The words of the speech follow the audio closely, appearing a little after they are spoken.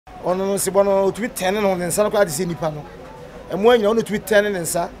ono se bono to 10 no nsa no kwa de se nipa no emo anyina ono to 10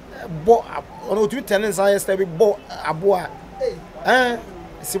 nsa bo ono to 10 nsa yesta bi bo aboa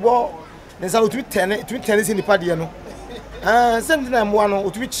se bo nsa no to 10 se nipa de no send na mo no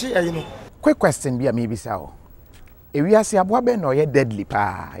to chi ayi no. Quick question bi a me bisa o ewiase aboa be no ye deadly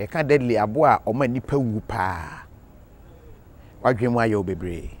pa ye ka deadly aboa o ma nipa wu pa wadwemu ayo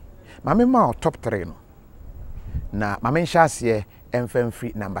bebre ma me ma top 3 no na ma me nhyase emfam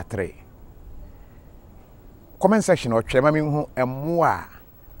free number 3 comment section o twema me hu emoa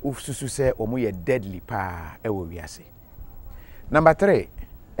ususu se omo ye deadly pa e wo wiase. Number 3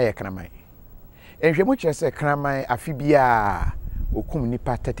 kraman enhwemu kire se kraman afibia okum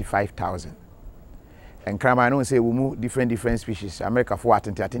nipa 35,000 and kraman no say we mu different species America for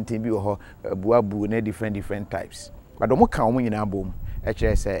atenten bi wo ho buabu na different types but omo kan omo nyina bom e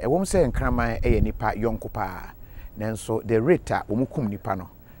kire se e wom se kraman nipa yonko pa nanso the rate a omo kum nipa no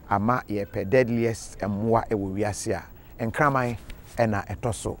ama ye per deadliest emwa e wo wiase a enkraman na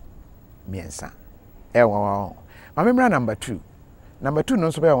etoso miensa ewo ma memra number 2 no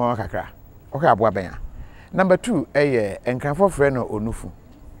nso be won kakra okay aboa ben. Number 2 enkranfo frɛ no onufu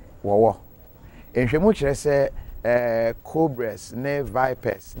wowo enhwemu kire se cobras ne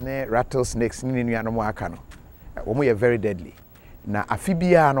vipers ne rattlesnakes ne nuanom aka no womo ye very deadly na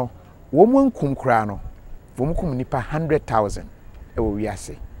afibia no womo nkum kra no womo kum nipa 100,000 e wo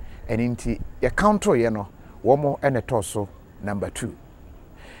wiase eninti ye count ye no womo ene toso number 2.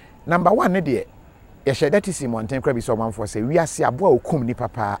 Number 1 ne de ye sheda tisi monten kra bi so manfo se wiase aboa okum nipa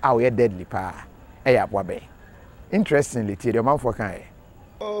pa a wo ye deadly pa aboa be. Interestingly, the manfo kan e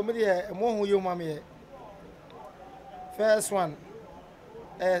oh me de mo hu yo mame first one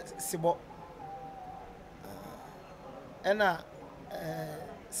sibo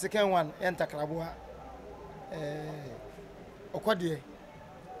second one entakraboa okwade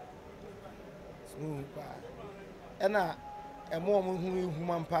mo hu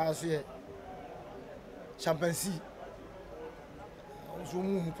human pa so ye chimpanzee so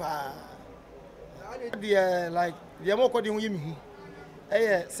mu pa like the more kwade hu yemi hu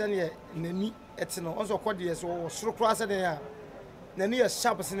sene nani eti no onso kwade so soro kra sene ya nani ya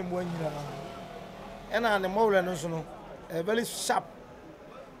sharp sene mo anyina ne mawle no so no very sharp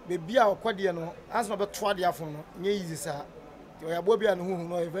baby a kwade no as no be to ade afon no nye easy sa ya bo bia no hu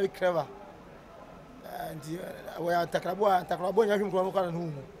no very clever and we are takrabo nya hwim kro no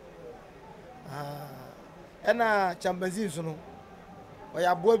hu chimpanzee so no we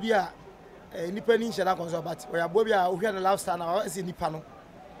ya bo bia nipa ni nhyɛ na konso but we abo bia ohwɛ na lifestyle na ase nipa no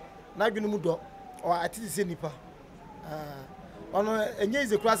na adwene mu dɔ o atiti se nipa ono enye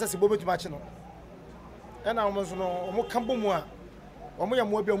ize kura sɛ bo betuma kye no ɛna ɔmo so no ɔmo ka bomu a ɔmo ya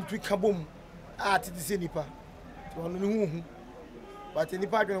mo bia ɔmo tu ka bomu a atiti se nipa ono ne hu but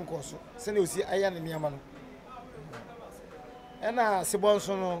nipa adwene nkoso sɛ na osi aya ne niama no ɛna se bo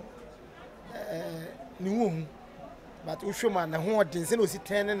so no ne hu but ohwɛ ma na ho ɔden sɛ na osi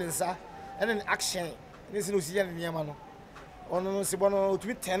ten ne nsa and an action this is no niama no ono se bono to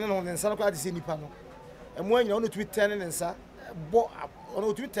 10 no nsa no kwa de se nipa no emo anyina ono to 10 nsa bo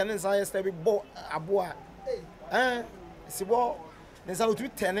ono to 10 nsa yesta bi bo aboa se bo nsa no to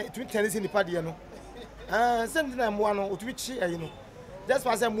 10 se nipa de no send na mo no to chi ayi no just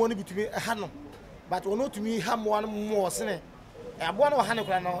pass mo no bitumi ha no but ono to mi ha mo no mo se ne aboa no ha ne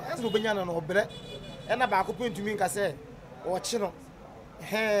kra no enso obenya no obre na ba ko pentumi nka se o chi no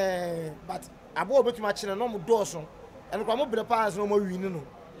but abo betuma kire no mo doso en kwa mo bre pass no mo wini no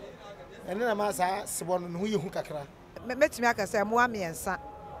en na ma sa sebo no hu yehu kakra metumi aka se mo amiensa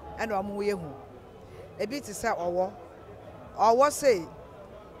en o mo yehu ebi ti se owo sei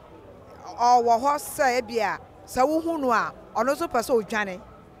owo ho se e bia se wo hu no a ono so pese odwane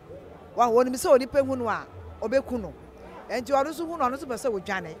wa woni mi se oni pe hu no a obeku no enti ono so hu no ono so pese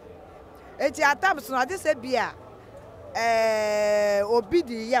odwane enti atam so no ade se bia obi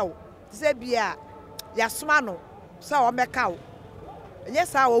di yawo se bia ya soma no sa o meka wo enye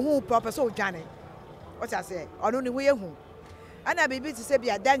sa wo hu papa so dwane o cha se onu ni wo yehu ana bibi ti se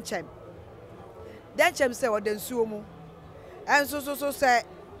bia danchem se o de nsuo mu enso so se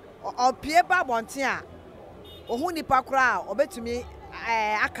o pie ba bonten a o hu nipa kura obetumi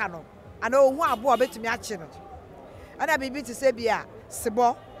aka no ana o hu abo obetumi ache no ana bibi ti se bia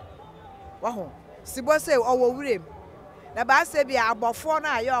sebo wa ho sebo se o wo wurem na ba se bia abofo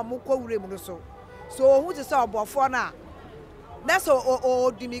na aye o mukọ wurem no so hu ti se obofo na so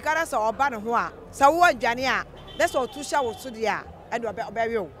o dimikara se oba ne ho a sa wo adwane a na so tu sha wo so dia ene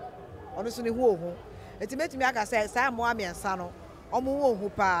obewe o ono so ne hu ohu etimetumi aka se sa mo amiensa no omo wo ohu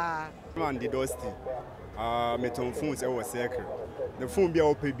pa man di dusty meton phones e circle. The phone be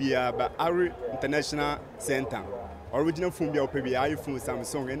open be but Ari International Center. Original phone be open be iPhone,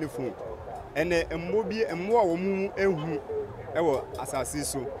 Samsung, any phone. And a mobile and more ehu ewo asase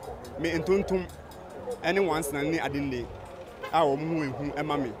so. Me entontom any once na ni adinde. A wo mu ehu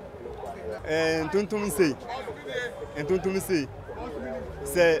ema me. Entontom say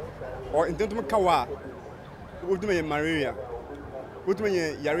say or entontom kawa. Woduma ye malaria. Woduma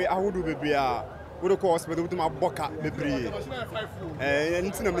ye yare ahodo bebre a wodo ko hospital woduma boka bebre.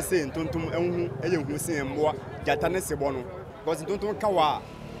 Ntina me say entontom ehu eye hu sen mboa jata ne sebo no. Because entontom kawa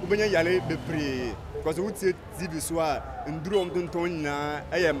ubenya yare bebre. Because we see TV so a nduro entontom na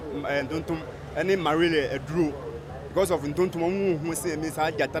eye entontom any malaria eduro. Because of entontom hu sen me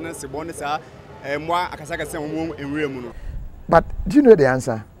sa jata ne sebo ne sa mwa akasaka sen wo enwere mu no. But do you know the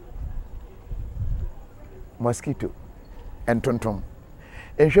answer? Mosquito and tontom.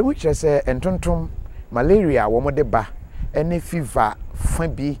 And she which say and tontom malaria womo de ba any fever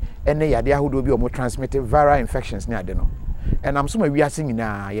fabi any yade ahodo bi omo transmitted viral infections near ade no. And I'm so we are singing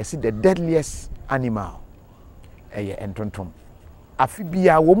now you see the deadliest animal and tontom.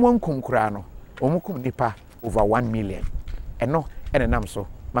 Afibia womo nkum kura no omo kum nipa over 1 million. And no and enam so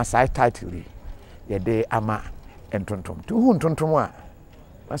masai title ye de ama and tontom. To who tontom wa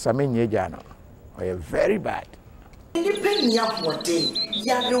masa menye jana. Are very bad. Independent what day,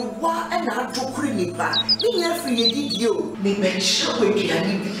 Yadowa and Adokuri Nipa, Nia free video, may make sure we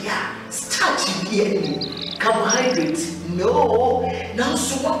can start here. Carbohydrates, no. Now,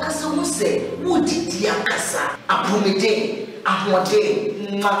 so what can say? Would it Yakasa? Apomide,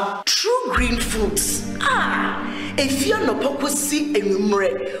 Ahwade, true green foods. If you're not purposely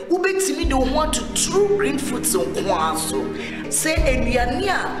enumerate, who makes me don't want to true green foods on Kwaso. Say, and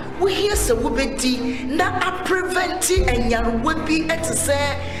we hear so wubeti, na preventing and yan would be at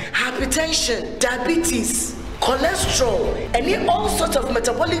say hypertension, diabetes, cholesterol, and all sorts of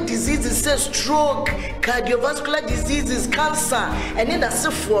metabolic diseases, say stroke, cardiovascular diseases, cancer, and in a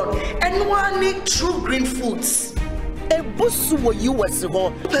so forth. And one need true green foods. A busu wo US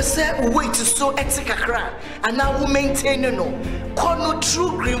ho pese wait so etikakra and now we maintain no kono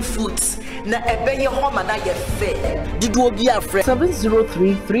true green foods na ebeye ho ma na ye fe didu obi afre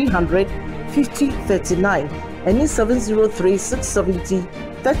 703 300 5039 and 703 670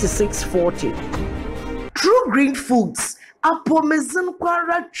 3640. True green foods apomezin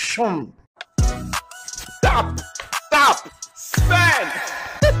kwara chum. Stop spend.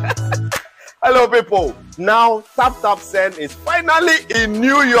 Hello people, now Tap Send is finally in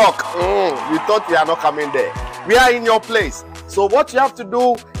New York. You thought we are not coming there. We are in your place. So what you have to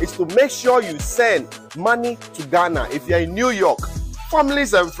do is to make sure you send money to Ghana. If you are in New York,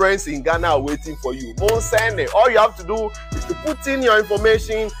 families and friends in Ghana are waiting for you. Won't send it. All you have to do is to put in your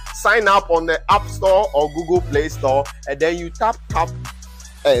information, sign up on the App Store or Google Play Store, and then you tap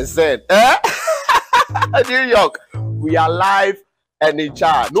and send. New York, we are live and in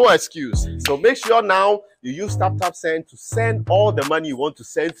charge, no excuse. So make sure now you use Tap Send to send all the money you want to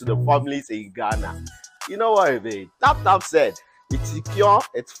send to the families in Ghana. You know what I mean? Tap Send. It's secure,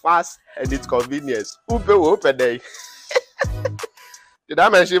 it's fast, and it's convenient. Open day. Did I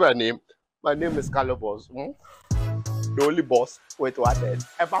mention my name? My name is Carlo Boss. The only boss. Wait, what then?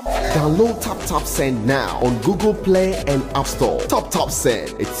 Download Tap Send now on Google Play and App Store. Tap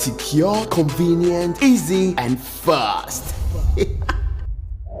Send. It's secure, convenient, easy, and fast.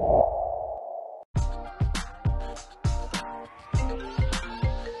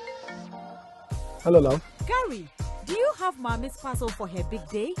 Hello, love. Gary, do you have Mommy's parcel for her big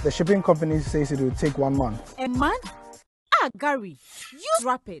day? The shipping company says it will take 1 month. A month? Gary, use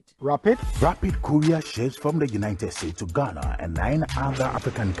Rapid. Rapid? Rapid courier ships from the United States to Ghana and 9 other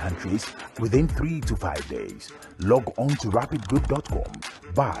African countries within 3 to 5 days. Log on to rapidgroup.com,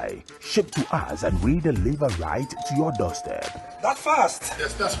 buy, ship to us, and we deliver right to your doorstep. That fast?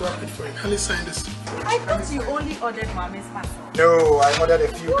 Yes, that's Rapid for you. Can you sign this? I thought you only ordered Mommy's parcel. No, I ordered a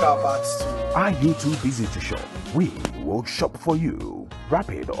few car parts too. Are you too busy to shop? We will shop for you.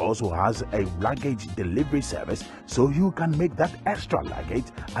 Rapid also has a luggage delivery service, so you can make that extra luggage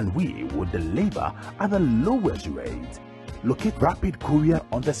and we will deliver at the lowest rate. Locate Rapid Courier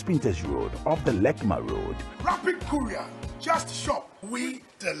on the Spinters Road off the Lekma Road. Rapid Courier, just shop, we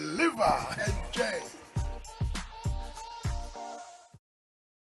deliver. Enjoy.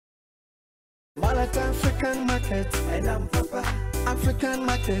 Malata African market, and I'm Papa. African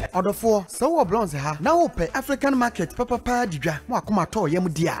market. Order for so bronze ha. Now open African market. Papa didra. Mwakuma to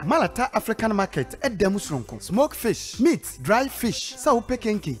yemudia. Malata African market. Edemu sronko. Smoked fish, meat, dry fish. Sao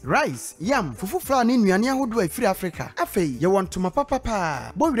kenki, rice, yam. Fufu flour ni nnuane ahodo free Africa. Afei, ye want to ma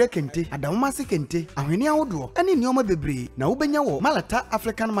papa. Boy kente, adamasi kente. Ahweni ahodo. Ani nneoma bebre. Na ubenya wo Malata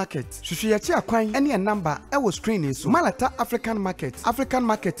African market. Shushu ya chi akwan ene number e wo screen so. Malata African market. African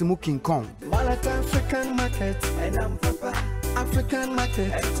market mu King Kong. Malata African market. Edam papa. African market.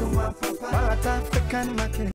 Malata African market.